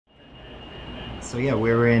So yeah,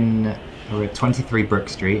 we're at 23 Brook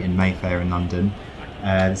Street in Mayfair in London.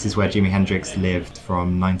 This is where Jimi Hendrix lived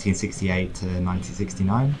from 1968 to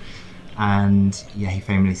 1969, and yeah, he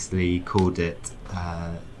famously called it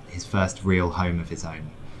his first real home of his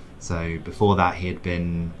own. So before that, he had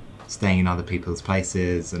been staying in other people's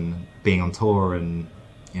places and being on tour and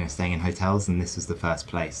staying in hotels, and this was the first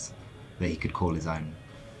place that he could call his own.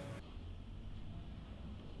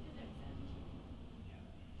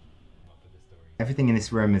 Everything in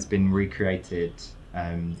this room has been recreated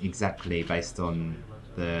exactly based on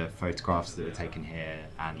the photographs that were taken here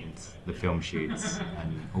and the film shoots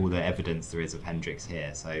and all the evidence there is of Hendrix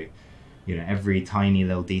here. So, every tiny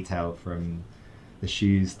little detail from the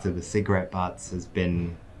shoes to the cigarette butts has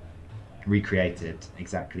been recreated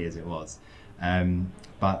exactly as it was.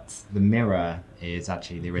 But the mirror is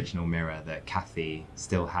actually the original mirror that Kathy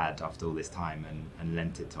still had after all this time and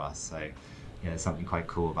lent it to us. So there's something quite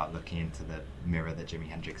cool about looking into the mirror that Jimi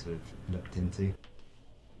Hendrix would have looked into.